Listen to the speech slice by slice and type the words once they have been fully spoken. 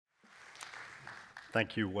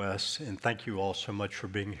Thank you, Wes, and thank you all so much for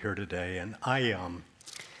being here today. And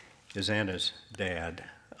as Anna's dad,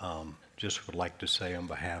 just would like to say on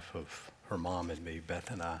behalf of her mom and me, Beth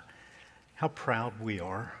and I, how proud we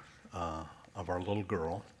are of our little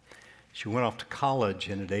girl. She went off to college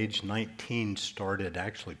and at age 19 started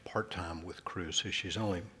actually part-time with Cru, so she's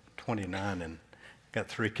only 29 and got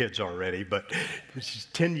 3 kids already, but she's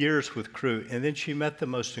 10 years with Cru. And then she met the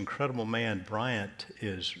most incredible man. Bryant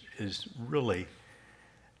is really,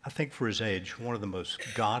 I think for his age, one of the most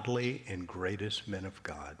godly and greatest men of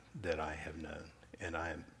God that I have known. And I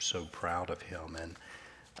am so proud of him. And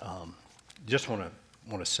just want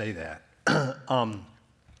to say that.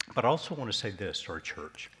 But I also want to say this to our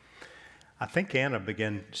church. I think Anna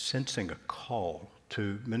began sensing a call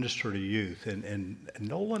to minister to youth. And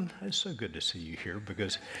Nolan, it's so good to see you here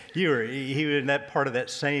because he was in that part of that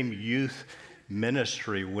same youth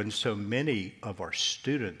ministry when so many of our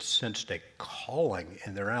students sensed a calling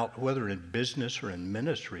and they're out, whether in business or in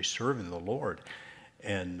ministry, serving the Lord.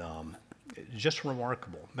 And just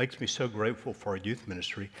remarkable. Makes me so grateful for our youth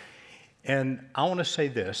ministry. And I want to say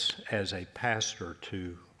this as a pastor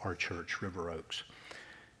to our church, River Oaks.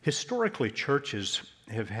 Historically, churches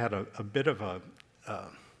have had a bit of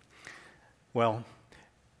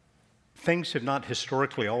things have not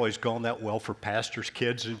historically always gone that well for pastors'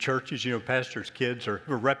 kids in churches. You know, pastors' kids have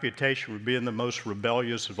a reputation for being the most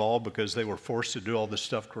rebellious of all because they were forced to do all this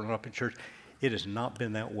stuff growing up in church. It has not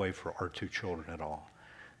been that way for our 2 children at all.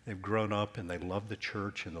 They've grown up and they love the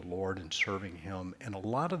church and the Lord and serving Him. And a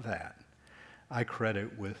lot of that I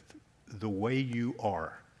credit with the way you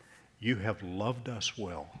are. You have loved us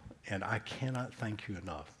well, and I cannot thank you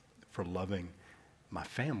enough for loving my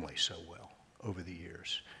family so well over the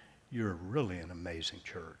years. You're really an amazing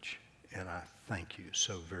church, and I thank you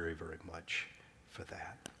so very, very much for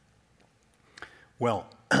that. Well,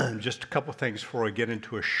 just a couple things before I get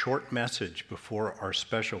into a short message before our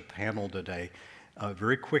special panel today.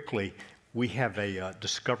 Very quickly, we have a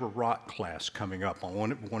Discover Rock class coming up. I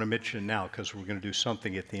want to mention it now because we're going to do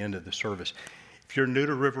something at the end of the service. If you're new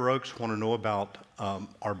to River Oaks, want to know about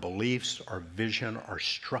our beliefs, our vision, our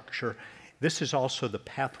structure, this is also the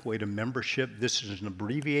pathway to membership. This is an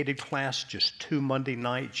abbreviated class, just 2 Monday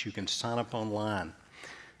nights. You can sign up online.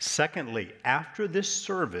 Secondly, after this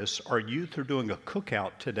service, our youth are doing a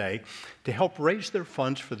cookout today to help raise their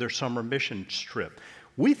funds for their summer mission trip.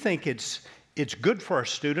 We think it's good for our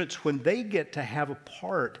students when they get to have a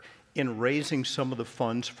part in raising some of the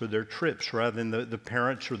funds for their trips rather than the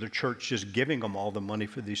parents or the church just giving them all the money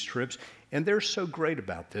for these trips. And they're so great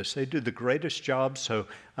about this. They do the greatest job, so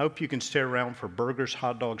I hope you can stay around for burgers,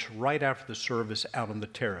 hot dogs right after the service out on the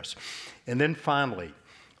terrace. And then finally,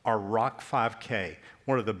 our Rock 5K,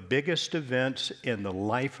 one of the biggest events in the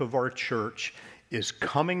life of our church, is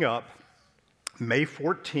coming up May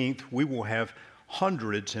 14th. We will have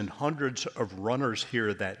hundreds and hundreds of runners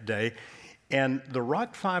here that day. And the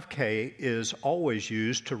Rock 5K is always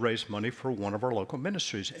used to raise money for one of our local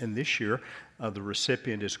ministries. And this year, the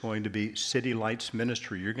recipient is going to be City Lights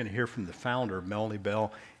Ministry. You're going to hear from the founder, Melanie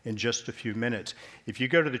Bell, in just a few minutes. If you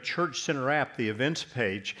go to the Church Center app, the events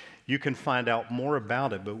page, you can find out more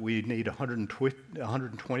about it. But we need 120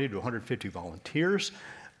 to 150 volunteers.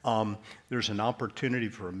 There's an opportunity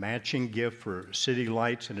for a matching gift for City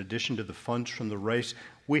Lights in addition to the funds from the race.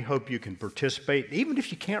 We hope you can participate. Even if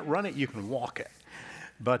you can't run it, you can walk it.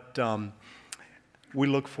 But we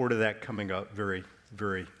look forward to that coming up very,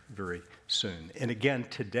 very, very soon. And again,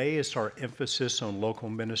 today is our emphasis on local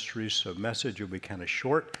ministries, so message will be kind of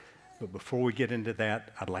short. But before we get into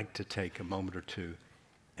that, I'd like to take a moment or two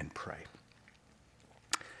and pray.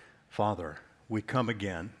 Father, we come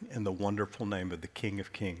again in the wonderful name of the King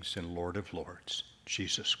of Kings and Lord of Lords,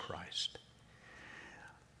 Jesus Christ.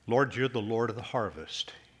 Lord, you're the Lord of the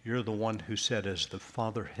harvest. You're the one who said, as the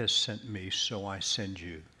Father has sent me, so I send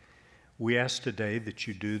you. We ask today that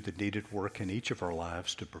you do the needed work in each of our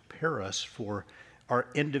lives to prepare us for our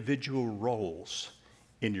individual roles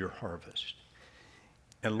in your harvest.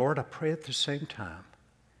 And Lord, I pray at the same time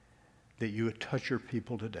that you would touch your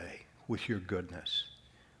people today with your goodness.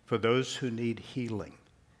 For those who need healing,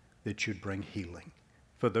 that you'd bring healing.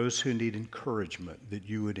 For those who need encouragement, that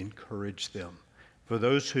you would encourage them. For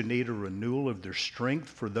those who need a renewal of their strength,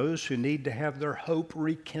 for those who need to have their hope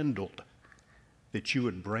rekindled, that you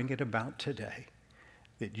would bring it about today.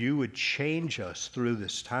 That you would change us through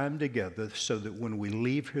this time together so that when we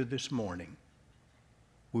leave here this morning,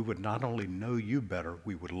 we would not only know you better,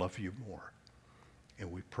 we would love you more.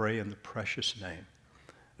 And we pray in the precious name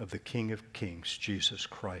of the King of Kings, Jesus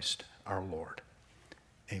Christ, our Lord.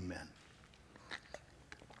 Amen.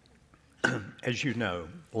 As you know,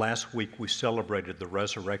 last week we celebrated the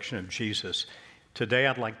resurrection of Jesus. Today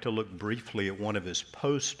I'd like to look briefly at one of his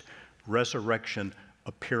post-resurrection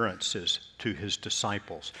appearances to his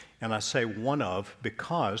disciples. And I say one of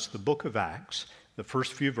because the book of Acts, the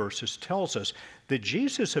first few verses, tells us that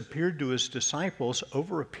Jesus appeared to his disciples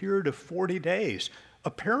over a period of 40 days,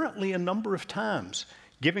 apparently a number of times,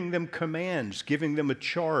 giving them commands, giving them a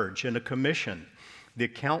charge and a commission. The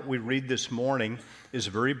account we read this morning is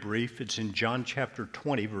very brief. It's in John chapter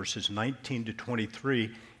 20, verses 19 to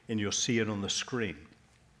 23, and you'll see it on the screen.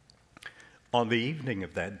 On the evening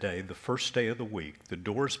of that day, the first day of the week, the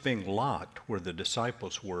doors being locked where the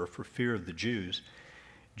disciples were for fear of the Jews,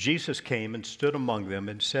 Jesus came and stood among them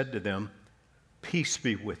and said to them, "Peace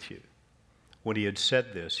be with you." When he had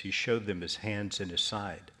said this, he showed them his hands and his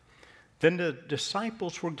side. Then the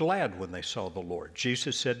disciples were glad when they saw the Lord.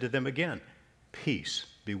 Jesus said to them again, "Peace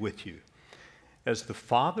be with you. As the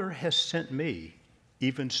Father has sent me,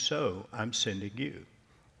 even so I'm sending you."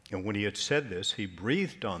 And when he had said this, he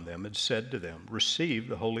breathed on them and said to them, "Receive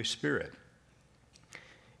the Holy Spirit.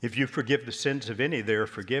 If you forgive the sins of any, they are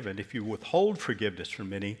forgiven. If you withhold forgiveness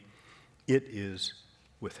from any, it is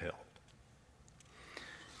withheld."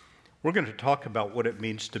 We're going to talk about what it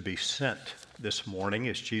means to be sent this morning.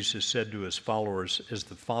 As Jesus said to his followers, "As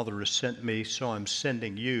the Father has sent me, so I'm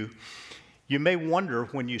sending you." You may wonder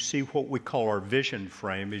when you see what we call our vision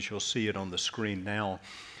frame, as you'll see it on the screen now,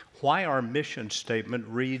 why our mission statement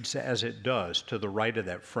reads as it does to the right of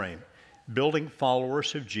that frame. Building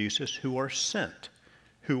followers of Jesus who are sent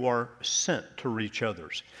to reach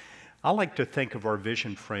others. I like to think of our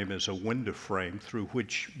vision frame as a window frame through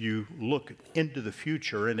which you look into the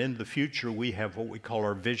future, and in the future we have what we call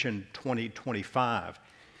our Vision 2025.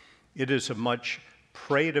 It is a much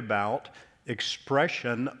prayed about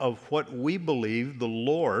expression of what we believe the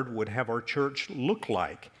Lord would have our church look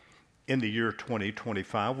like in the year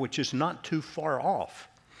 2025, which is not too far off.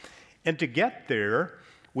 And to get there,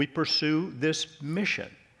 we pursue this mission.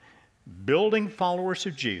 Building followers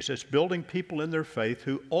of Jesus, building people in their faith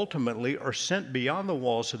who ultimately are sent beyond the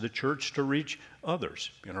walls of the church to reach others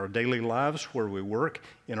in our daily lives where we work,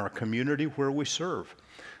 in our community where we serve.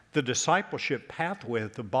 The discipleship pathway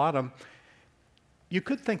at the bottom, you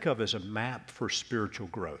could think of as a map for spiritual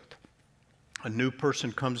growth. A new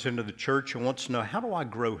person comes into the church and wants to know, how do I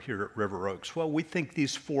grow here at River Oaks? Well, we think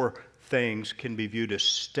these four things can be viewed as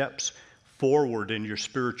steps forward in your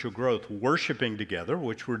spiritual growth. Worshiping together,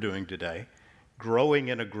 which we're doing today, growing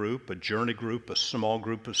in a group, a journey group, a small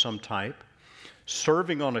group of some type,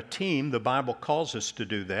 serving on a team. The Bible calls us to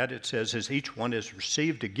do that. It says, as each one has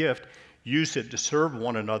received a gift, use it to serve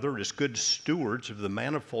one another as good stewards of the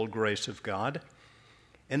manifold grace of God,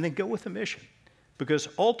 and then go with a mission. Because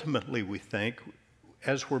ultimately we think,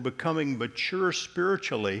 as we're becoming mature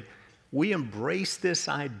spiritually, we embrace this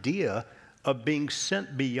idea of being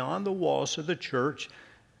sent beyond the walls of the church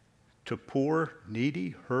to poor,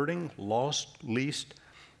 needy, hurting, lost, least,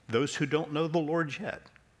 those who don't know the Lord yet,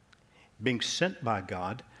 being sent by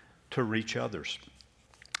God to reach others.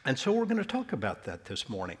 And so we're going to talk about that this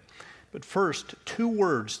morning. But first,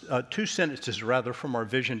 two sentences from our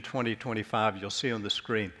Vision 2025 you'll see on the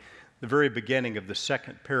screen. The very beginning of the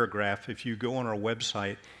second paragraph, if you go on our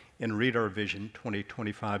website and read our Vision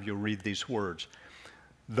 2025, you'll read these words.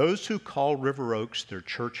 Those who call River Oaks their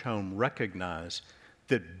church home recognize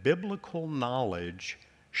that biblical knowledge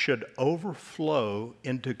should overflow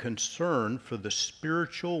into concern for the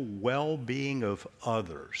spiritual well-being of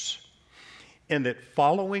others, and that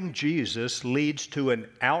following Jesus leads to an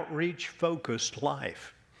outreach-focused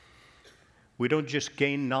life. We don't just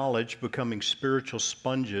gain knowledge becoming spiritual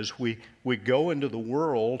sponges. We go into the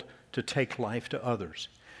world to take life to others.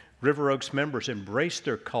 River Oaks members embrace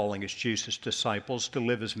their calling as Jesus' disciples to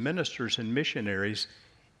live as ministers and missionaries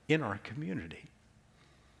in our community.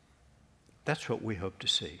 That's what we hope to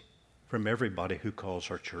see from everybody who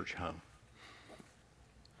calls our church home.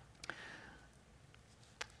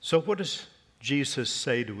 So what does Jesus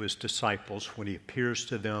say to his disciples when he appears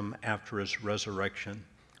to them after his resurrection?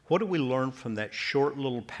 What do we learn from that short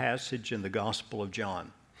little passage in the Gospel of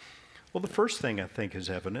John? Well, the first thing I think is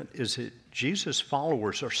evident is that Jesus'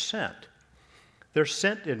 followers are sent. They're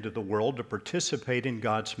sent into the world to participate in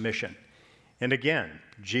God's mission. And again,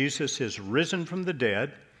 Jesus is risen from the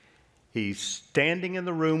dead. He's standing in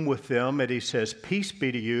the room with them, and he says, "Peace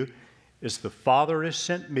be to you. As the Father has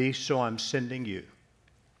sent me, so I'm sending you."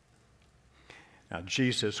 Now,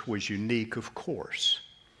 Jesus was unique, of course.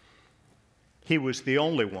 He was the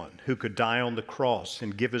only one who could die on the cross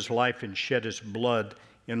and give his life and shed his blood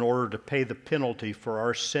in order to pay the penalty for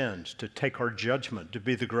our sins, to take our judgment, to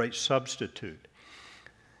be the great substitute.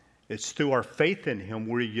 It's through our faith in him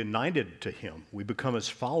we're united to him. We become his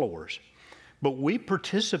followers. But we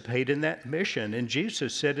participate in that mission, and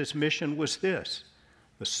Jesus said his mission was this: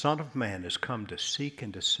 the Son of Man has come to seek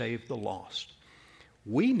and to save the lost.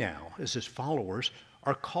 We now, as his followers,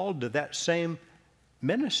 are called to that same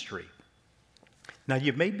ministry. Now,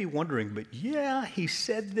 you may be wondering, but yeah, he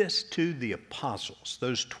said this to the apostles,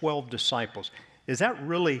 those 12 disciples. Is that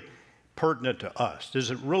really pertinent to us?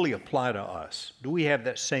 Does it really apply to us? Do we have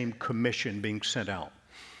that same commission being sent out?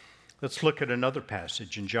 Let's look at another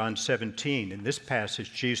passage in John 17. In this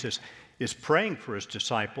passage, Jesus is praying for his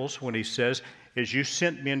disciples when he says, "As you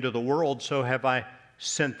sent me into the world, so have I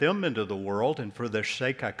sent them into the world, and for their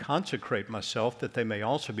sake I consecrate myself, that they may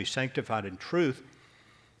also be sanctified in truth."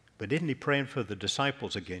 But isn't he praying for the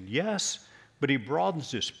disciples again? Yes, but he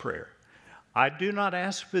broadens this prayer. "I do not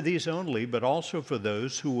ask for these only, but also for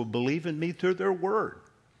those who will believe in me through their word."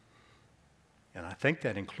 And I think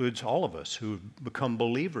that includes all of us who have become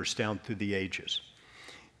believers down through the ages.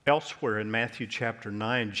 Elsewhere in Matthew chapter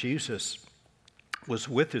 9, Jesus was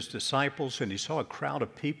with his disciples and he saw a crowd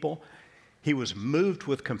of people. He was moved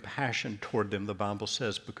with compassion toward them, the Bible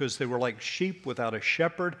says, because they were like sheep without a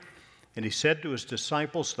shepherd. And he said to his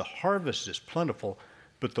disciples, "The harvest is plentiful,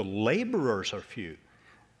 but the laborers are few.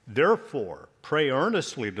 Therefore, pray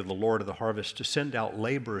earnestly to the Lord of the harvest to send out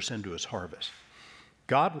laborers into his harvest."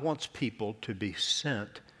 God wants people to be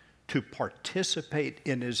sent to participate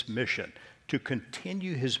in his mission, to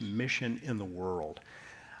continue his mission in the world.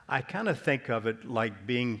 I kind of think of it like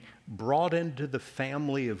being brought into the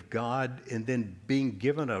family of God and then being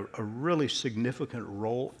given a really significant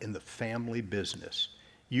role in the family business.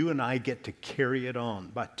 You and I get to carry it on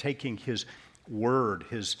by taking his word,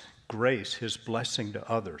 his grace, his blessing to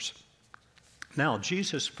others. Now,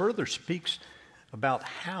 Jesus further speaks about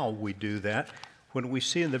how we do that when we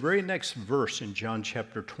see in the very next verse in John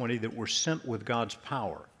chapter 20 that we're sent with God's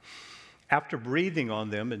power. After breathing on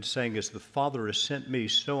them and saying, "As the Father has sent me,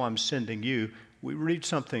 so I'm sending you," we read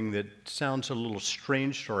something that sounds a little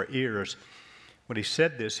strange to our ears. When he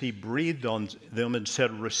said this, he breathed on them and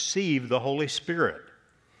said, "Receive the Holy Spirit."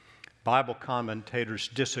 Bible commentators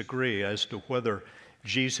disagree as to whether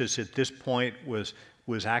Jesus at this point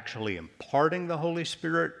was actually imparting the Holy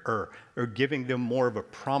Spirit or giving them more of a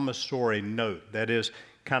promissory note. That is,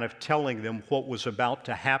 kind of telling them what was about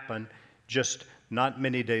to happen just not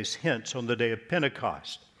many days hence on the day of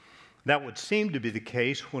Pentecost. That would seem to be the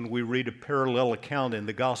case when we read a parallel account in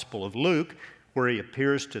the Gospel of Luke, where he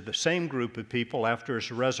appears to the same group of people after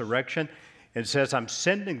his resurrection and says, "I'm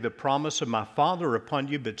sending the promise of my Father upon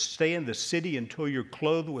you, but stay in the city until you're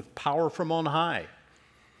clothed with power from on high."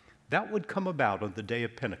 That would come about on the day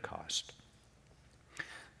of Pentecost.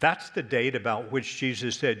 That's the date about which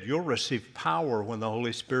Jesus said, "You'll receive power when the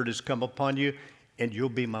Holy Spirit has come upon you, and you'll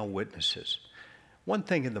be my witnesses." One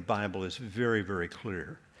thing in the Bible is very, very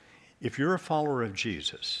clear. If you're a follower of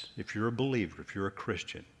Jesus, if you're a believer, if you're a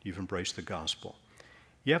Christian, you've embraced the gospel,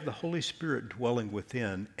 you have the Holy Spirit dwelling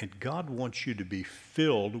within, and God wants you to be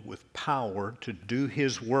filled with power to do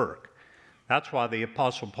his work. That's why the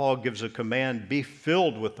Apostle Paul gives a command, "Be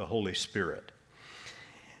filled with the Holy Spirit."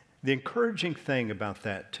 The encouraging thing about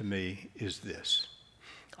that to me is this.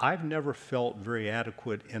 I've never felt very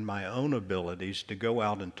adequate in my own abilities to go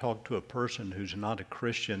out and talk to a person who's not a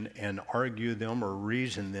Christian and argue them or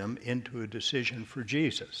reason them into a decision for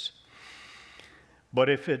Jesus. But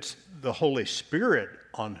if it's the Holy Spirit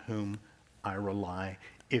on whom I rely,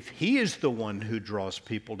 if he is the one who draws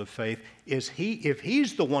people to faith, if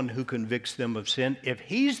he's the one who convicts them of sin, if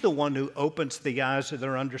he's the one who opens the eyes of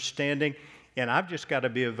their understanding, and I've just got to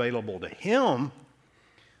be available to him,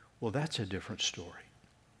 well, that's a different story.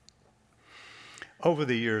 Over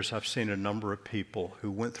the years, I've seen a number of people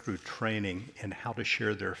who went through training in how to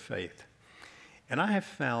share their faith. And I have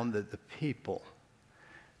found that the people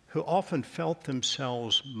who often felt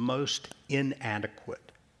themselves most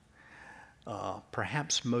inadequate,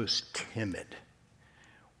 perhaps most timid,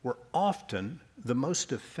 were often the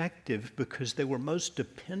most effective because they were most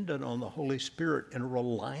dependent on the Holy Spirit and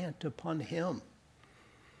reliant upon him.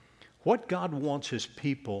 What God wants is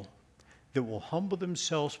people that will humble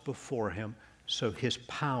themselves before him so his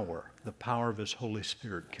power, the power of his Holy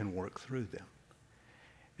Spirit, can work through them.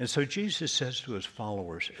 And so Jesus says to his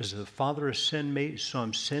followers, "As the Father has sent me, so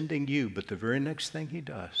I'm sending you." But the very next thing he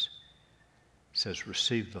does says,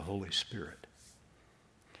 "Receive the Holy Spirit."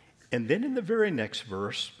 And then in the very next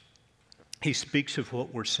verse, he speaks of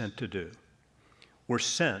what we're sent to do. We're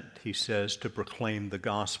sent, he says, to proclaim the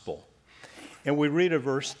gospel. And we read a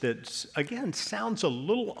verse that, again, sounds a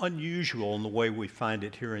little unusual in the way we find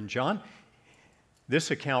it here in John. This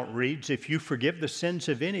account reads, if you forgive the sins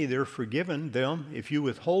of any, they're forgiven them. If you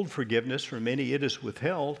withhold forgiveness from any, it is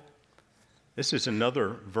withheld. This is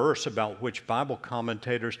another verse about which Bible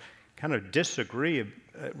commentators kind of disagree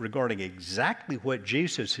regarding exactly what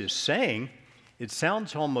Jesus is saying. It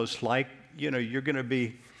sounds almost like, you're going to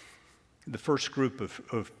be the first group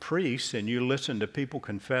of priests and you listen to people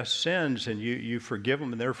confess sins and you forgive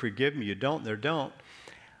them and they're forgiven. You don't, they don't.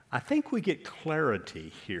 I think we get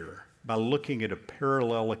clarity here by looking at a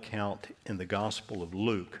parallel account in the Gospel of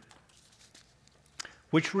Luke,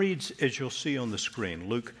 which reads, as you'll see on the screen,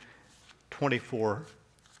 Luke 24,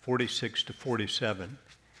 46 to 47.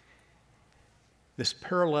 This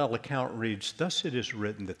parallel account reads, thus it is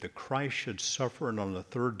written that the Christ should suffer and on the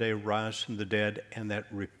third day rise from the dead, and that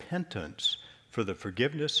repentance for the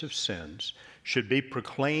forgiveness of sins should be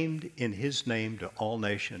proclaimed in his name to all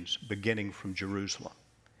nations, beginning from Jerusalem.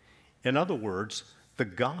 In other words, the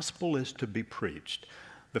gospel is to be preached.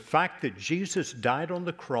 The fact that Jesus died on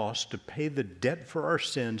the cross to pay the debt for our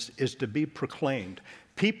sins is to be proclaimed.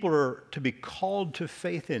 People are to be called to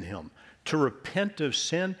faith in him, to repent of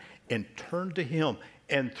sin and turn to him.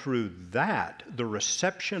 And through that, the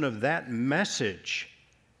reception of that message,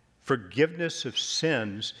 forgiveness of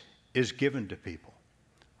sins, is given to people,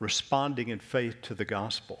 responding in faith to the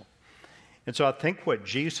gospel. And so I think what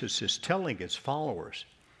Jesus is telling his followers,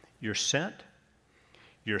 you're sent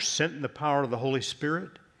in the power of the Holy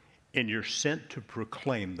Spirit, and you're sent to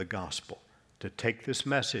proclaim the gospel, to take this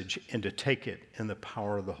message and to take it in the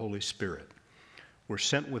power of the Holy Spirit. We're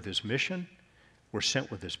sent with his mission, we're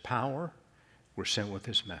sent with his power, we're sent with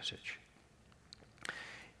his message.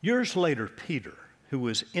 Years later, Peter, who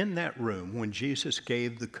was in that room when Jesus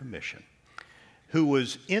gave the commission, who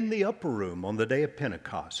was in the upper room on the day of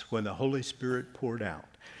Pentecost when the Holy Spirit poured out,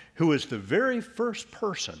 who was the very first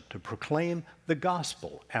person to proclaim the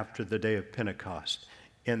gospel after the day of Pentecost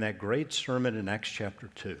in that great sermon in Acts chapter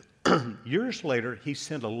 2. Years later, he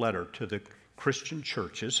sent a letter to the Christian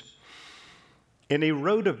churches, and he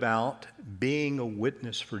wrote about being a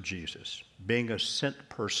witness for Jesus, being a sent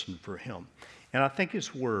person for him. And I think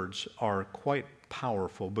his words are quite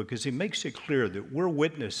powerful because he makes it clear that we're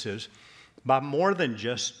witnesses by more than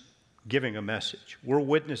just giving a message. We're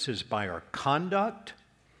witnesses by our conduct,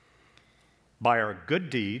 by our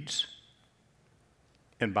good deeds,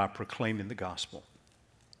 and by proclaiming the gospel.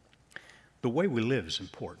 The way we live is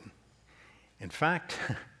important. In fact,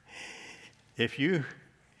 if you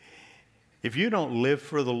don't live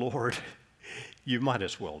for the Lord, you might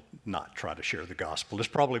as well not try to share the gospel. It's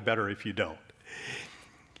probably better if you don't.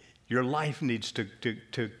 Your life needs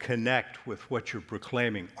to connect with what you're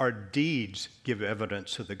proclaiming. Our deeds give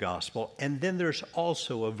evidence of the gospel, and then there's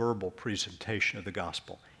also a verbal presentation of the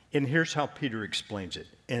gospel. And here's how Peter explains it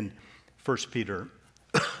in 1 Peter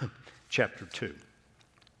chapter 2.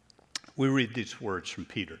 We read these words from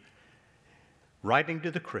Peter. Writing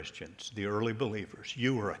to the Christians, the early believers,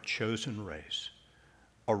 you are a chosen race,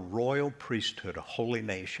 a royal priesthood, a holy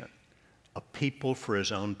nation, a people for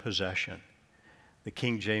his own possession. The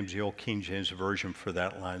King James, the old King James Version for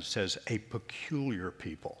that line says, a peculiar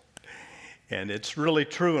people. And it's really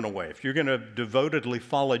true in a way. If you're going to devotedly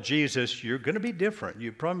follow Jesus, you're going to be different.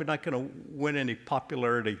 You're probably not going to win any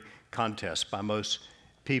popularity contests by most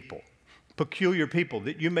people. Peculiar people,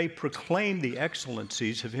 that you may proclaim the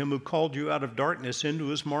excellencies of him who called you out of darkness into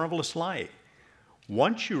his marvelous light.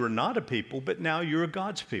 Once you were not a people, but now you're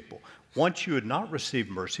God's people. Once you had not received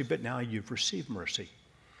mercy, but now you've received mercy.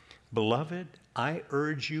 Beloved, I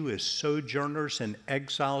urge you as sojourners and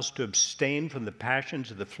exiles to abstain from the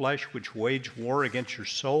passions of the flesh which wage war against your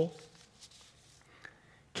soul.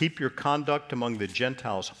 Keep your conduct among the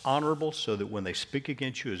Gentiles honorable, so that when they speak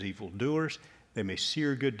against you as evildoers, they may see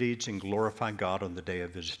your good deeds and glorify God on the day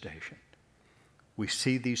of visitation. We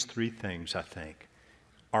see these three things, I think.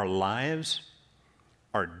 Our lives,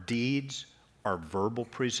 our deeds, our verbal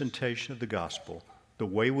presentation of the gospel, the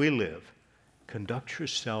way we live. Conduct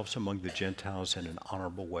yourselves among the Gentiles in an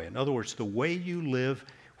honorable way. In other words, the way you live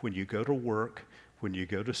when you go to work, when you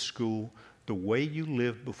go to school, the way you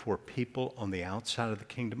live before people on the outside of the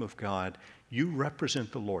kingdom of God, you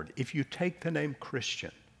represent the Lord. If you take the name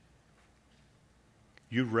Christian,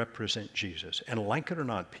 you represent Jesus. And like it or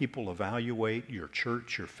not, people evaluate your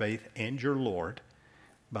church, your faith, and your Lord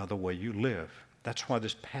by the way you live. That's why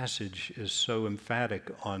this passage is so emphatic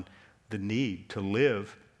on the need to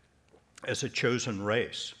live as a chosen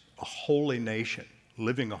race, a holy nation,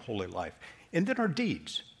 living a holy life. And then our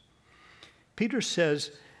deeds. Peter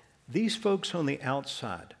says, these folks on the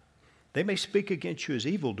outside, they may speak against you as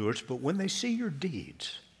evildoers, but when they see your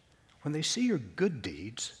deeds, when they see your good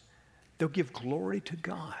deeds, they'll give glory to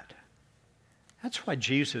God. That's why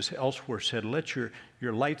Jesus elsewhere said, let your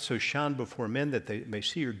light so shine before men that they may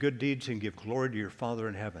see your good deeds and give glory to your Father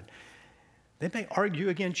in heaven. They may argue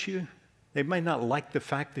against you. They may not like the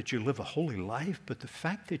fact that you live a holy life, but the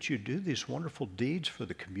fact that you do these wonderful deeds for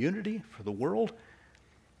the community, for the world,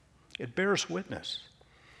 it bears witness.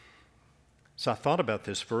 So I thought about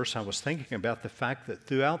this verse. I was thinking about the fact that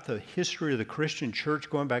throughout the history of the Christian church,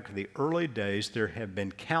 going back to the early days, there have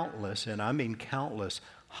been countless, and I mean countless,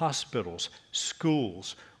 hospitals,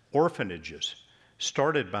 schools, orphanages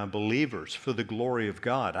started by believers for the glory of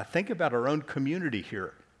God. I think about our own community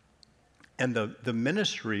here and the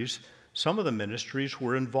ministries, some of the ministries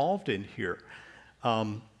we're involved in here.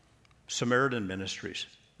 Samaritan Ministries,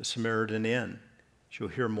 the Samaritan Inn, which you'll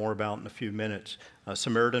hear more about in a few minutes.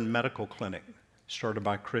 Samaritan Medical Clinic, started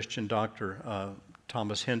by Christian Dr.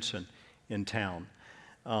 Thomas Henson in town.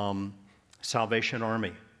 Salvation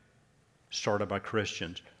Army, started by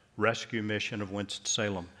Christians. Rescue Mission of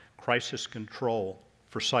Winston-Salem. Crisis Control,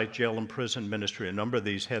 Forsyth Jail and Prison Ministry. A number of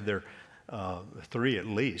these had their, three at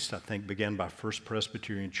least, I think, began by First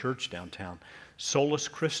Presbyterian Church downtown. Solus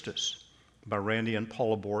Christus by Randy and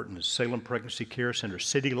Paula Borton. Salem Pregnancy Care Center.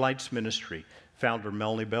 City Lights Ministry. Founder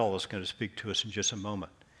Melanie Bell is going to speak to us in just a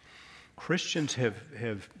moment. Christians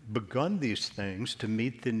have begun these things to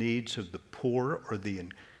meet the needs of the poor or the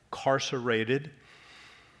incarcerated,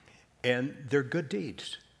 and they're good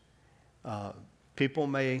deeds. People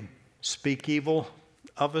may speak evil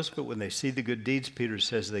of us, but when they see the good deeds, Peter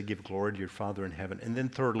says they give glory to your Father in heaven. And then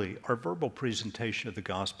thirdly, our verbal presentation of the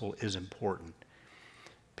gospel is important.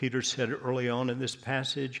 Peter said early on in this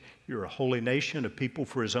passage, you're a holy nation, a people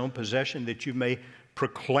for his own possession, that you may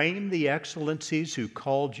proclaim the excellencies who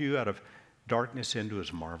called you out of darkness into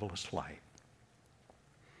his marvelous light.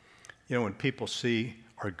 You know, when people see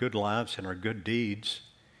our good lives and our good deeds,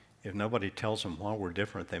 if nobody tells them why we're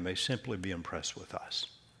different, they may simply be impressed with us.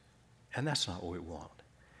 And that's not what we want.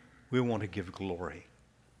 We want to give glory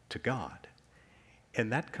to God.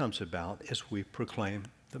 And that comes about as we proclaim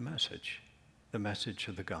the message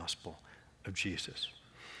of the gospel of Jesus.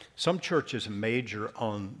 Some churches major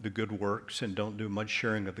on the good works and don't do much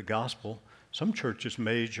sharing of the gospel. Some churches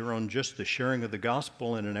major on just the sharing of the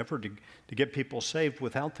gospel in an effort to get people saved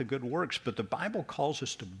without the good works. But the Bible calls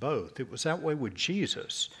us to both. It was that way with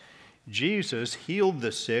Jesus. Jesus healed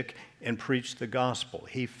the sick and preached the gospel.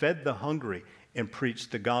 He fed the hungry and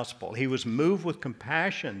preached the gospel. He was moved with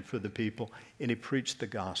compassion for the people and he preached the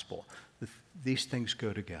gospel. These things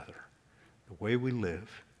go together. The way we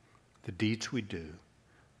live, the deeds we do,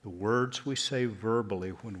 the words we say verbally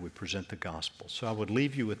when we present the gospel. So I would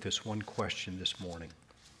leave you with this one question this morning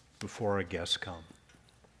before our guests come.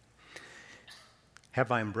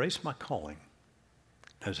 Have I embraced my calling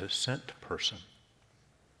as a sent person?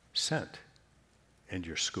 Sent in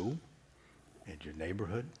your school, in your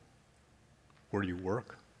neighborhood, where you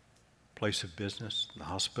work, place of business, the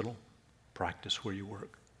hospital, practice where you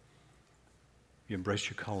work. You embrace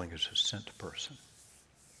your calling as a sent person.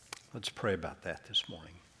 Let's pray about that this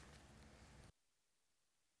morning.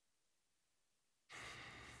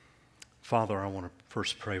 Father, I want to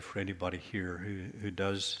first pray for anybody here who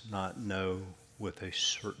does not know with a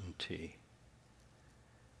certainty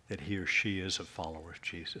that he or she is a follower of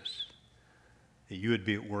Jesus. That you would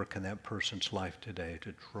be at work in that person's life today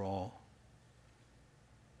to draw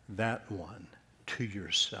that one to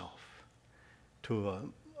yourself, to a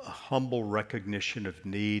humble recognition of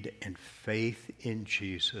need and faith in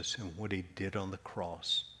Jesus and what he did on the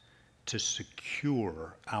cross to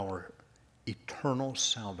secure our eternal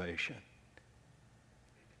salvation.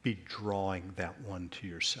 Be drawing that one to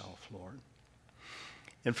yourself, Lord.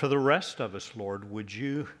 And for the rest of us, Lord, would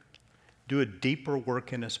you do a deeper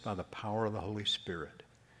work in us by the power of the Holy Spirit?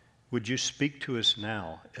 Would you speak to us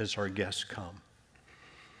now as our guests come?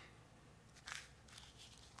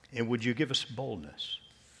 And would you give us boldness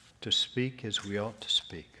to speak as we ought to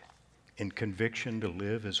speak, in conviction to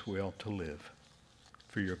live as we ought to live,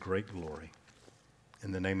 for your great glory.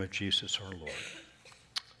 In the name of Jesus our Lord.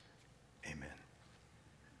 Amen.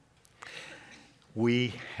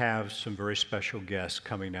 We have some very special guests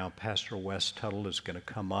coming now. Pastor Wes Tuttle is going to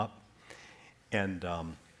come up and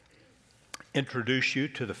introduce you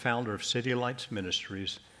to the founder of City Lights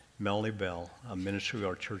Ministries, Melanie Bell, a ministry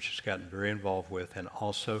our church has gotten very involved with, and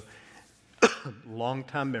also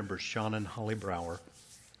longtime members John and Holly Brower,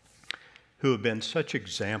 who have been such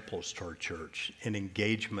examples to our church in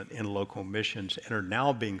engagement in local missions and are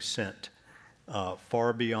now being sent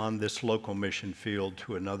far beyond this local mission field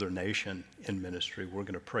to another nation in ministry. We're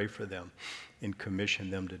going to pray for them and commission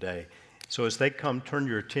them today. So as they come, turn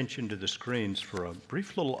your attention to the screens for a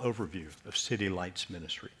brief little overview of City Lights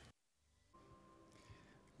Ministry.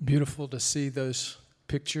 Beautiful to see those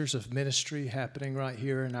pictures of ministry happening right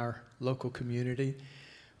here in our local community.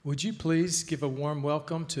 Would you please give a warm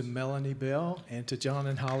welcome to Melanie Bell and to John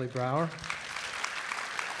and Holly Brower?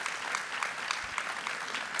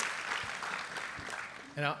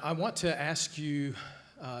 And I want to ask you,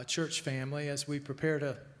 church family, as we prepare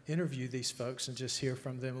to interview these folks and just hear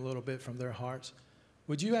from them a little bit from their hearts,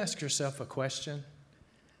 would you ask yourself a question?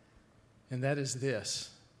 And that is this: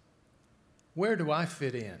 where do I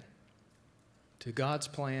fit in to God's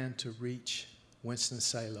plan to reach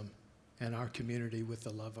Winston-Salem and our community with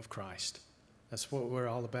the love of Christ? That's what we're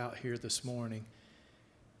all about here this morning,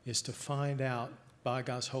 is to find out by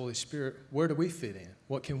God's Holy Spirit, where do we fit in?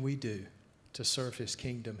 What can we do to serve His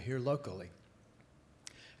kingdom here locally?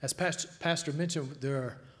 As Pastor mentioned, there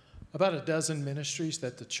are about a dozen ministries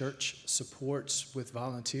that the church supports with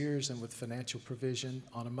volunteers and with financial provision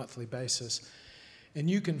on a monthly basis. And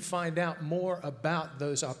you can find out more about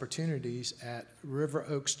those opportunities at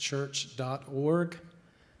riveroakschurch.org.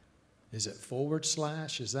 Is it /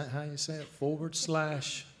 is that how you say it?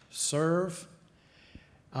 /serve.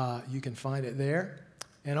 You can find it there.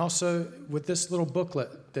 And also with this little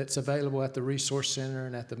booklet that's available at the Resource Center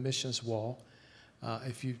and at the Missions Wall,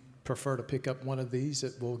 if you prefer to pick up one of these,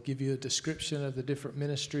 it will give you a description of the different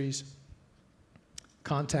ministries,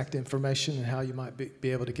 contact information, and how you might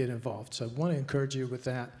be able to get involved. So I want to encourage you with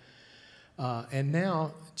that. And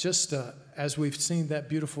now, just as we've seen that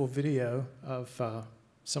beautiful video of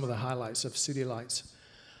some of the highlights of City Lights,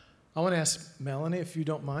 I want to ask Melanie, if you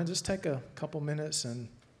don't mind, just take a couple minutes and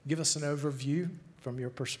give us an overview from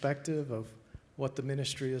your perspective of what the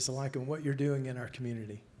ministry is like and what you're doing in our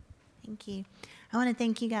community. Thank you. I want to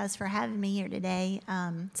thank you guys for having me here today.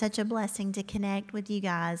 Such a blessing to connect with you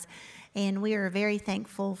guys, and we are very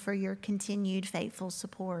thankful for your continued faithful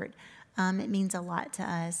support. It means a lot to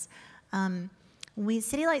us.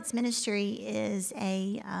 City Lights Ministry is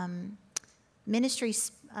a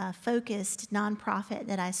ministry-focused nonprofit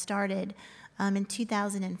that I started in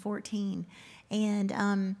 2014,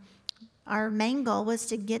 and our main goal was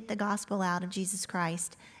to get the gospel out of Jesus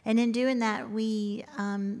Christ. And in doing that, we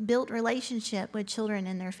built relationship with children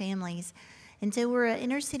and their families. And so we're an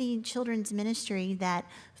inner city children's ministry that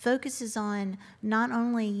focuses on not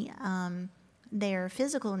only their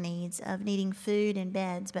physical needs of needing food and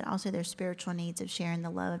beds, but also their spiritual needs of sharing the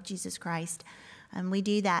love of Jesus Christ. We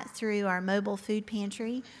do that through our mobile food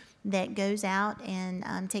pantry that goes out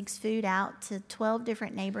and takes food out to 12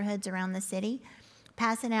 different neighborhoods around the city,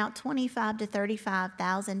 passing out 25 to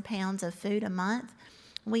 35,000 pounds of food a month.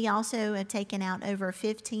 We also have taken out over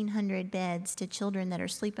 1,500 beds to children that are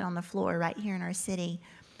sleeping on the floor right here in our city.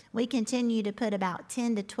 We continue to put about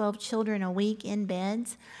 10 to 12 children a week in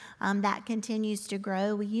beds. That continues to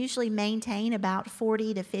grow. We usually maintain about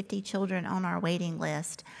 40 to 50 children on our waiting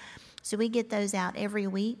list. So we get those out every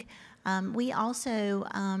week. We also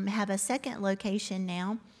have a second location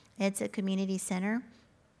now. It's a community center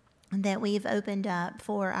that we've opened up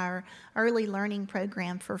for our early learning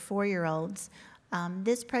program for 4-year-olds.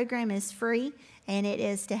 This program is free, and it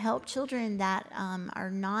is to help children that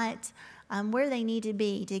are not where they need to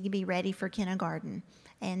be ready for kindergarten.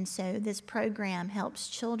 And so this program helps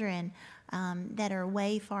children that are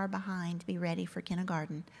way far behind be ready for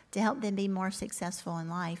kindergarten, to help them be more successful in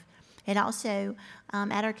life. It also,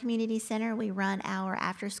 at our community center, we run our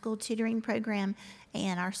after-school tutoring program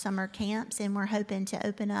and our summer camps, and we're hoping to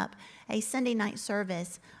open up a Sunday night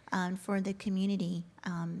service for the community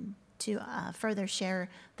to further share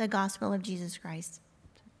the gospel of Jesus Christ.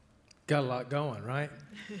 Got a lot going, right?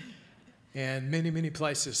 And many, many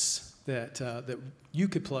places that you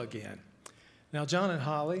could plug in. Now, John and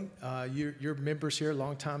Holly, you're members here,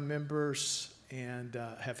 longtime members, and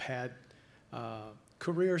have had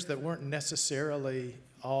careers that weren't necessarily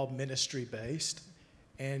all ministry-based,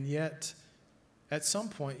 and yet at some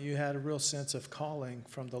point you had a real sense of calling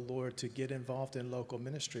from the Lord to get involved in local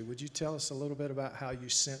ministry. Would you tell us a little bit about how you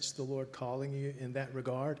sensed the Lord calling you in that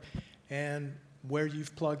regard, and where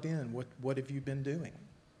you've plugged in? What have you been doing?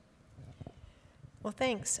 Well,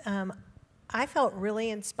 thanks. I felt really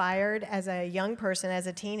inspired as a young person, as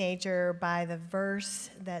a teenager, by the verse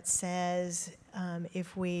that says,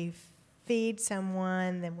 if we feed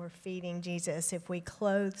someone, then we're feeding Jesus. If we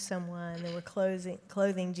clothe someone, then we're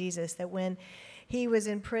clothing Jesus. That when he was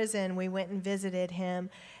in prison, we went and visited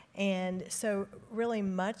him. And so really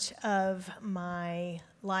much of my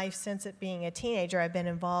life since it being a teenager, I've been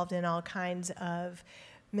involved in all kinds of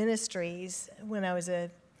ministries. When I was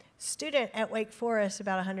a student at Wake Forest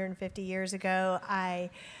about 150 years ago,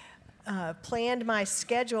 I planned my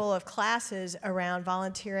schedule of classes around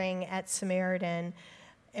volunteering at Samaritan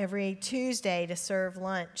every Tuesday to serve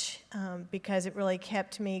lunch because it really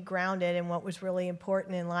kept me grounded in what was really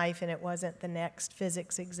important in life, and it wasn't the next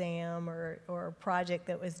physics exam or project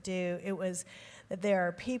that was due. It was that there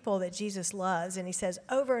are people that Jesus loves, and he says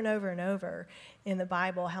over and over and over in the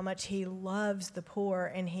Bible how much he loves the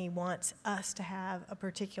poor, and he wants us to have a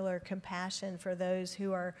particular compassion for those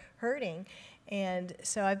who are hurting. And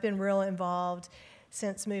so I've been real involved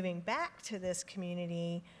since moving back to this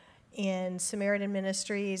community in Samaritan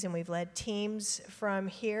Ministries, and we've led teams from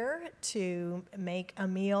here to make a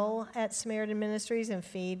meal at Samaritan Ministries and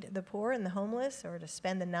feed the poor and the homeless, or to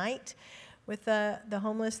spend the night with the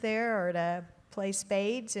homeless there, or to play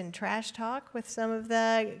spades and trash talk with some of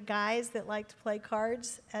the guys that like to play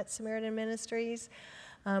cards at Samaritan Ministries.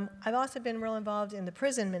 I've also been real involved in the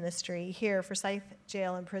prison ministry here, Forsyth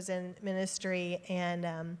Jail and Prison Ministry,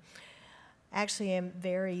 and actually am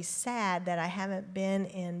very sad that I haven't been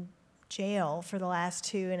in jail for the last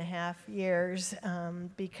 2.5 years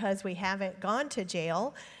because we haven't gone to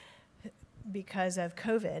jail because of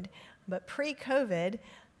COVID. But pre-COVID,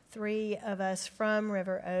 3 of us from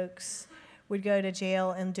River Oaks would go to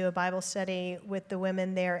jail and do a Bible study with the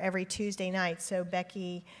women there every Tuesday night. So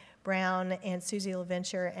Becky Brown and Susie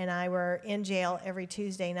LaVenture and I were in jail every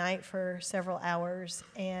Tuesday night for several hours.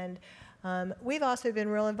 And we've also been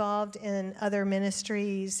real involved in other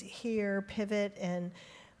ministries here, Pivot and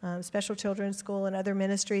Special Children's School and other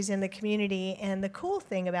ministries in the community. And the cool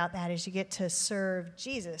thing about that is you get to serve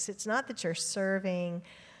Jesus. It's not that you're serving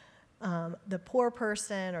the poor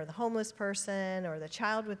person or the homeless person or the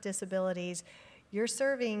child with disabilities. You're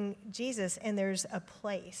serving Jesus, and there's a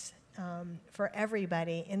place for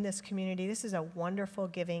everybody in this community. This is a wonderful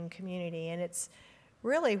giving community, and it's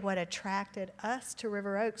really what attracted us to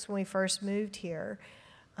River Oaks when we first moved here.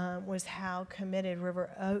 Was how committed River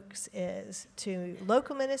Oaks is to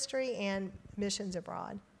local ministry and missions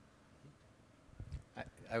abroad.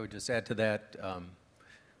 I would just add to that,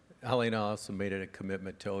 Holly and I also made it a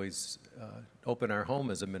commitment to always open our home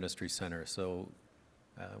as a ministry center. So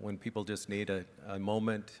when people just need a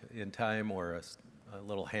moment in time or a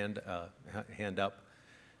little hand up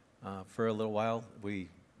for a little while, we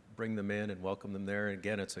bring them in and welcome them there. And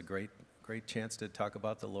again, it's a great chance to talk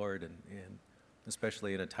about the Lord, and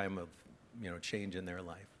especially in a time of change in their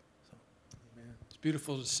life. So. Amen. It's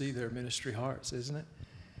beautiful to see their ministry hearts, isn't it?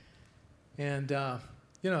 And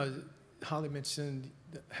Holly mentioned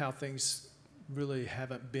how things really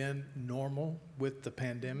haven't been normal with the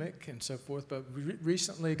pandemic and so forth, but we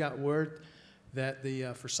recently got word that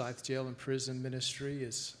the Forsyth Jail and Prison Ministry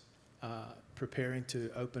is preparing to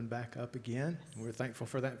open back up again. We're thankful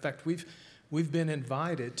for that. In fact, we've been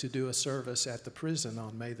invited to do a service at the prison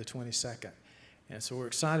on May the 22nd. And so we're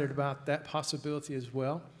excited about that possibility as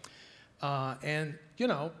well. And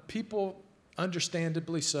people,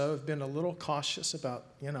 understandably so, have been a little cautious about,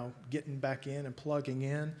 getting back in and plugging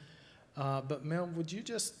in. But Mel, would you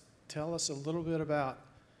just tell us a little bit about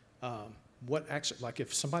what actually, like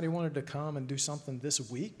if somebody wanted to come and do something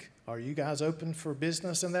this week, are you guys open for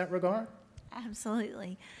business in that regard?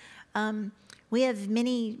 Absolutely. We have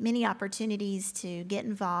many opportunities to get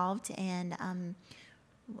involved, and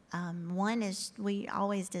one is we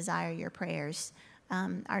always desire your prayers.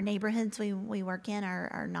 Our neighborhoods we work in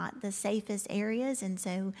are not the safest areas, and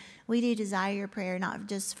so we do desire your prayer, not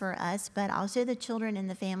just for us, but also the children and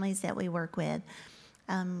the families that we work with.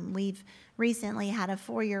 We've recently had a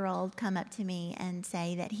 4-year-old come up to me and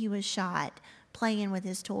say that he was shot playing with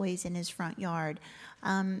his toys in his front yard.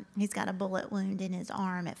 He's got a bullet wound in his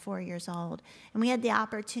arm at 4 years old. And we had the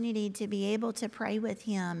opportunity to be able to pray with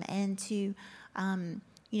him and to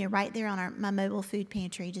right there on my mobile food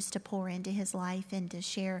pantry, just to pour into his life and to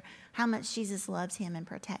share how much Jesus loves him and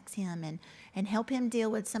protects him and help him deal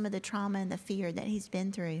with some of the trauma and the fear that he's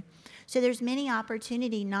been through. So there's many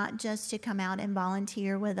opportunity not just to come out and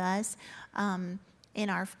volunteer with us in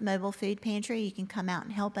our mobile food pantry. You can come out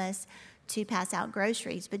and help us to pass out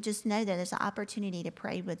groceries, but just know that there's an opportunity to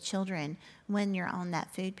pray with children when you're on that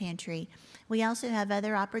food pantry. We also have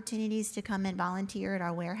other opportunities to come and volunteer at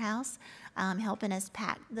our warehouse, helping us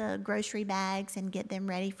pack the grocery bags and get them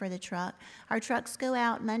ready for the truck. Our trucks go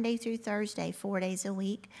out Monday through Thursday, 4 days a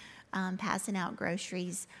week, passing out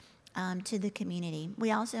groceries to the community.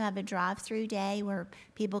 We also have a drive-through day where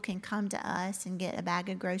people can come to us and get a bag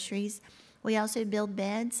of groceries. We also build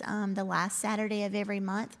beds the last Saturday of every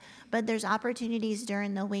month, but there's opportunities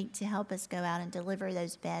during the week to help us go out and deliver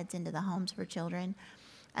those beds into the homes for children.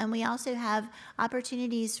 And we also have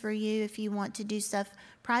opportunities for you if you want to do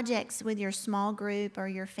projects with your small group or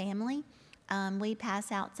your family. we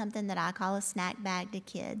pass out something that I call a snack bag to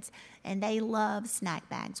kids, and they love snack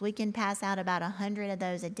bags. We can pass out about 100 of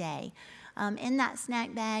those a day. In that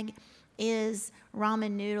snack bag is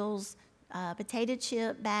ramen noodles, potato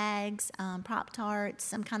chip bags, Pop-Tarts,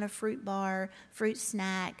 some kind of fruit bar, fruit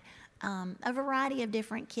snack, a variety of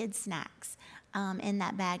different kids' snacks in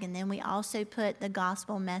that bag. And then we also put the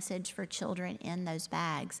gospel message for children in those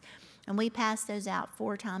bags. And we pass those out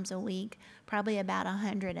 4 times a week, probably about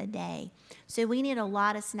 100 a day. So we need a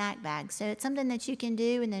lot of snack bags. So it's something that you can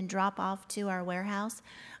do and then drop off to our warehouse.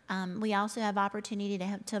 We also have opportunity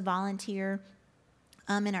to volunteer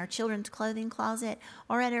in our children's clothing closet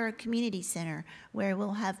or at our community center, where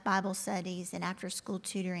we'll have Bible studies and after-school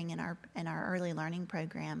tutoring in our early learning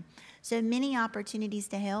program. So many opportunities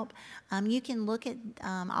to help. You can look at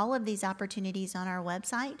all of these opportunities on our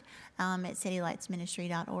website at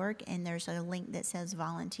citylightsministry.org, and there's a link that says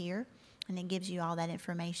volunteer, and it gives you all that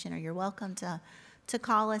information. Or you're welcome to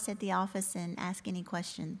call us at the office and ask any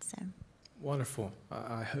questions. So. Wonderful.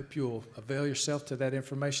 I hope you'll avail yourself to that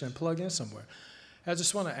information and plug in somewhere. I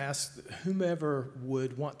just want to ask whomever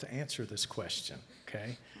would want to answer this question,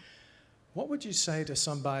 okay? What would you say to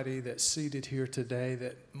somebody that's seated here today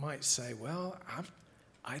that might say, well,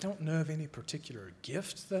 I don't know of any particular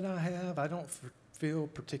gift that I have. I don't feel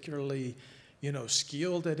particularly,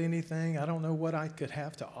 skilled at anything. I don't know what I could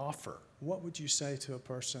have to offer. What would you say to a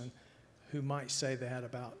person who might say that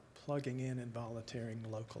about plugging in and volunteering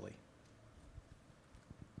locally?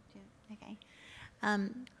 Okay.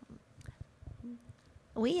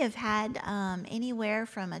 We have had anywhere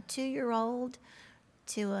from a 2-year-old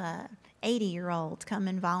to a 80-year-old come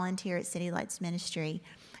and volunteer at City Lights Ministry.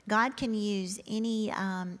 God can use any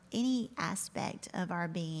aspect of our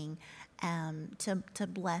being to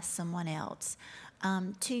bless someone else.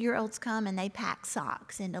 2-year-olds come and they pack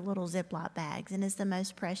socks into little Ziploc bags, and it's the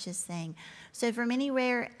most precious thing. So from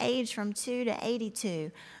anywhere age from 2 to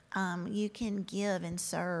 82, you can give and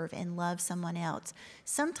serve and love someone else.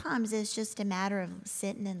 Sometimes it's just a matter of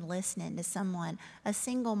sitting and listening to someone, a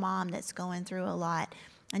single mom that's going through a lot,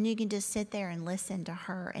 and you can just sit there and listen to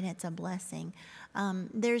her, and it's a blessing.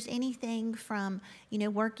 There's anything from,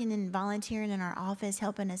 working and volunteering in our office,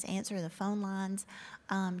 helping us answer the phone lines,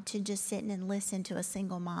 to just sitting and listen to a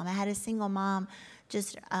single mom. I had a single mom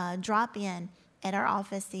just drop in at our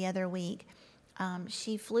office the other week.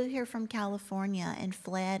 She flew here from California and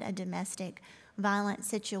fled a domestic violent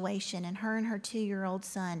situation, and her 2-year-old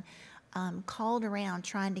son called around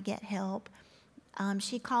trying to get help.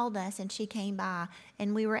 She called us and she came by,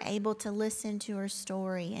 and we were able to listen to her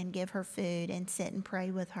story and give her food and sit and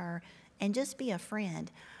pray with her and just be a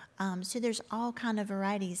friend. So there's all kind of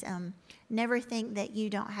varieties. Never think that you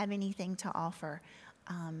don't have anything to offer.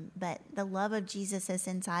 But the love of Jesus that's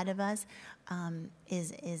inside of us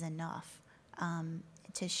is enough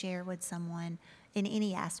to share with someone in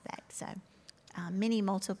any aspect. So many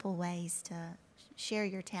multiple ways to share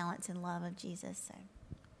your talents and love of Jesus. So.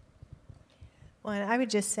 Well, and I would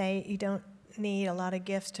just say you don't need a lot of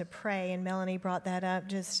gifts to pray, and Melanie brought that up,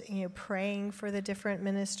 just praying for the different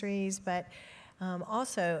ministries, but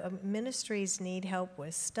also ministries need help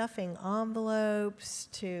with stuffing envelopes,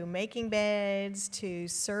 to making beds, to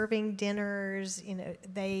serving dinners.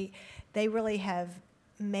 They really have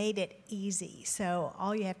made it easy. So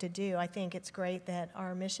all you have to do, I think it's great that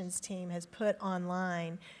our missions team has put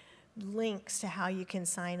online links to how you can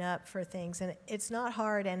sign up for things, and it's not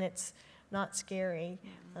hard and it's not scary.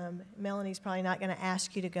 Melanie's probably not going to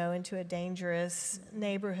ask you to go into a dangerous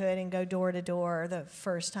neighborhood and go door to door the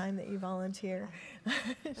first time that you volunteer.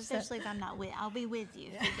 Especially if I'm not I'll be with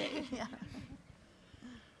you if you do. Yeah.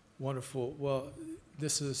 Wonderful. Well,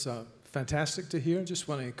 this is fantastic to hear. Just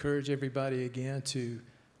want to encourage everybody again to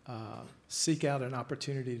seek out an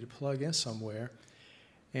opportunity to plug in somewhere.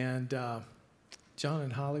 And John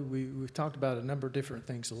and Holly, we've talked about a number of different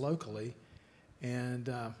things locally,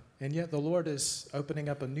 and yet the Lord is opening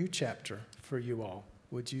up a new chapter for you all.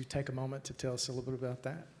 Would you take a moment to tell us a little bit about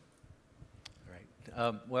that?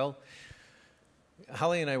 All right. Well,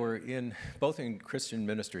 Holly and I were both in Christian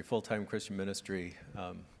ministry, full-time Christian ministry,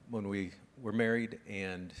 when we were married,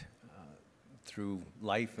 and through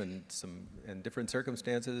life and different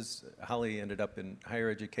circumstances, Holly ended up in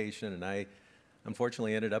higher education, and I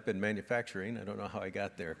unfortunately ended up in manufacturing. I don't know how I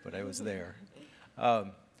got there, but I was there.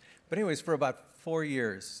 But anyways, for about 4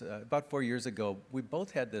 years ago, we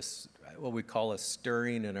both had this, what we call a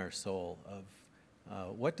stirring in our soul of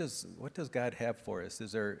what does God have for us?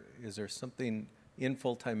 Is there something in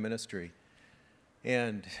full-time ministry?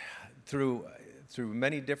 And through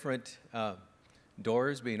many different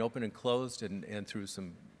doors being opened and closed, and through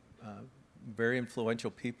some very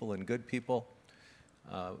influential people and good people.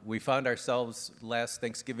 We found ourselves last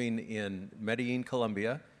Thanksgiving in Medellin,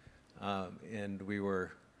 Colombia, and we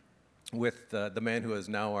were with the man who is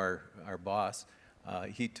now our boss.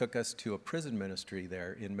 He took us to a prison ministry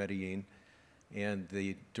there in Medellin, and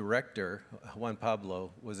the director, Juan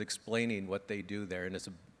Pablo, was explaining what they do there, and it's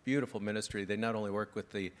a beautiful ministry. They not only work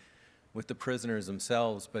with the prisoners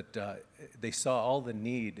themselves, but they saw all the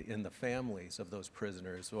need in the families of those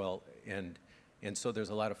prisoners. Well, and so there's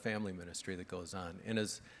a lot of family ministry that goes on. And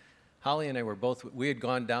as Holly and I we had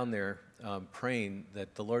gone down there praying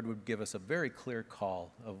that the Lord would give us a very clear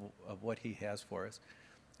call of what he has for us.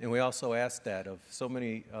 And we also asked that of so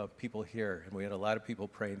many people here, and we had a lot of people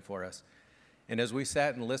praying for us. And as we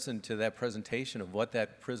sat and listened to that presentation of what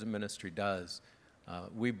that prison ministry does,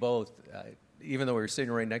 we both, even though we were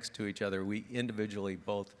sitting right next to each other, we individually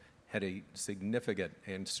both had a significant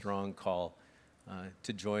and strong call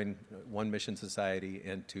to join One Mission Society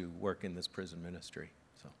and to work in this prison ministry.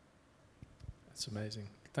 So That's amazing.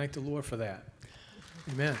 Thank the Lord for that.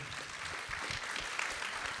 Amen.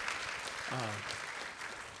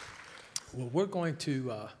 Well, we're going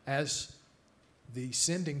to, as the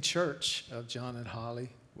sending church of John and Holly,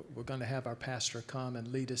 we're going to have our pastor come and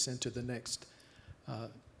lead us into the next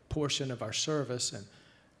portion of our service. And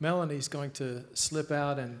Melanie's going to slip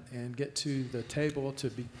out and get to the table to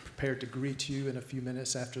be prepared to greet you in a few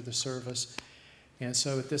minutes after the service. And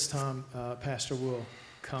so at this time, Pastor will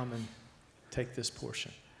come and take this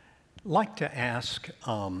portion. I'd like to ask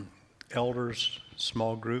elders,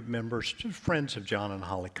 small group members, just friends of John and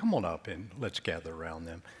Holly, come on up and let's gather around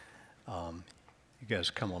them. You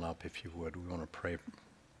guys come on up if you would. We want to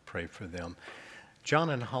pray for them.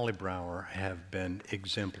 John and Holly Brower have been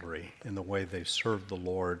exemplary in the way they've served the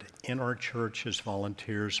Lord in our church as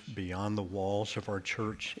volunteers, beyond the walls of our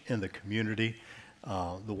church, in the community,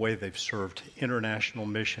 the way they've served international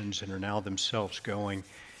missions and are now themselves going.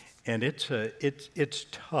 And it's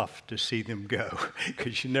tough to see them go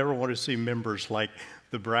because you never want to see members like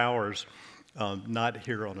the Browers not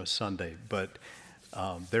here on a Sunday. But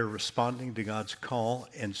they're responding to God's call,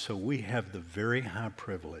 and so we have the very high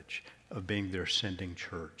privilege of being their sending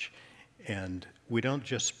church. And we don't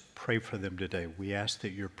just pray for them today. We ask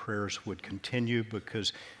that your prayers would continue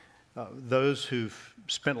because those who've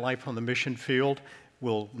spent life on the mission field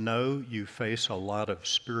will know you face a lot of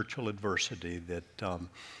spiritual adversity that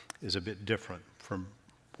is a bit different from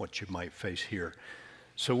what you might face here.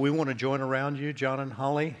 So we want to join around you, John and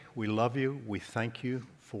Holly. We love you. We thank you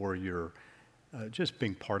for your just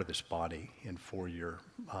being part of this body and for your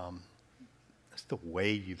that's the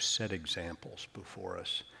way you've set examples before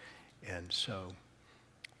us. And so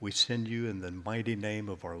we send you in the mighty name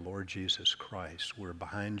of our Lord Jesus Christ. We're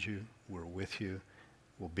behind you. We're with you.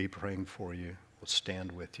 We'll be praying for you. We'll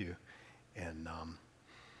stand with you. And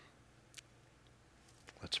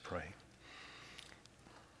let's pray.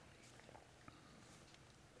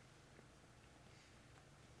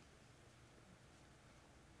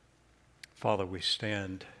 Father, we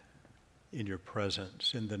stand in your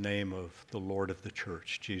presence in the name of the Lord of the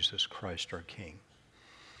church, Jesus Christ our King,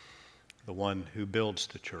 the one who builds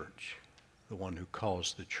the church, the one who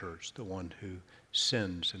calls the church, the one who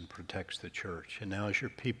sends and protects the church. And now as your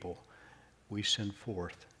people, we send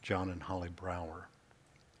forth John and Holly Brower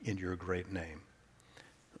in your great name.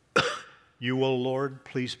 You, O Lord,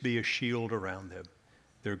 please be a shield around them,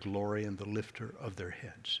 their glory and the lifter of their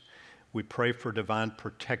heads. We pray for divine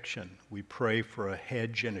protection. We pray for a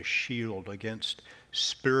hedge and a shield against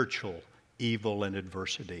spiritual evil and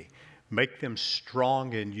adversity. Make them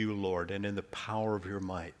strong in you, Lord, and in the power of your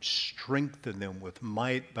might. Strengthen them with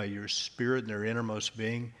might by your Spirit in their innermost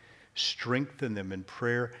being. Strengthen them in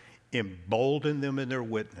prayer. Embolden them in their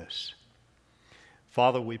witness.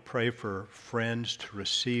 Father, we pray for friends to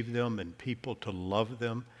receive them and people to love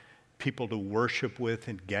them, people to worship with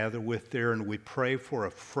and gather with there. And we pray for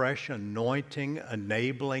a fresh anointing,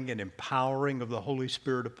 enabling, and empowering of the Holy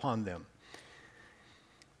Spirit upon them.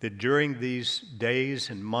 That during these days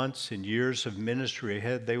and months and years of ministry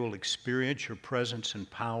ahead, they will experience your presence and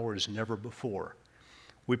power as never before.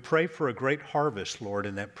 We pray for a great harvest, Lord,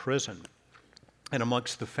 in that prison and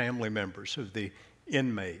amongst the family members of the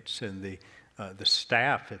inmates and the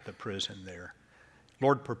staff at the prison there.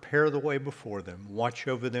 Lord, prepare the way before them. Watch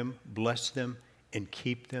over them, bless them, and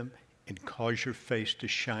keep them, and cause your face to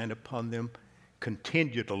shine upon them.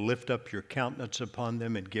 Continue to lift up your countenance upon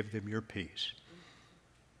them and give them your peace.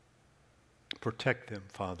 Protect them,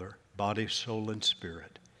 Father, body, soul, and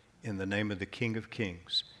spirit, in the name of the King of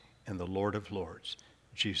Kings and the Lord of Lords,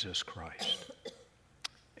 Jesus Christ.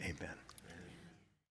 Amen.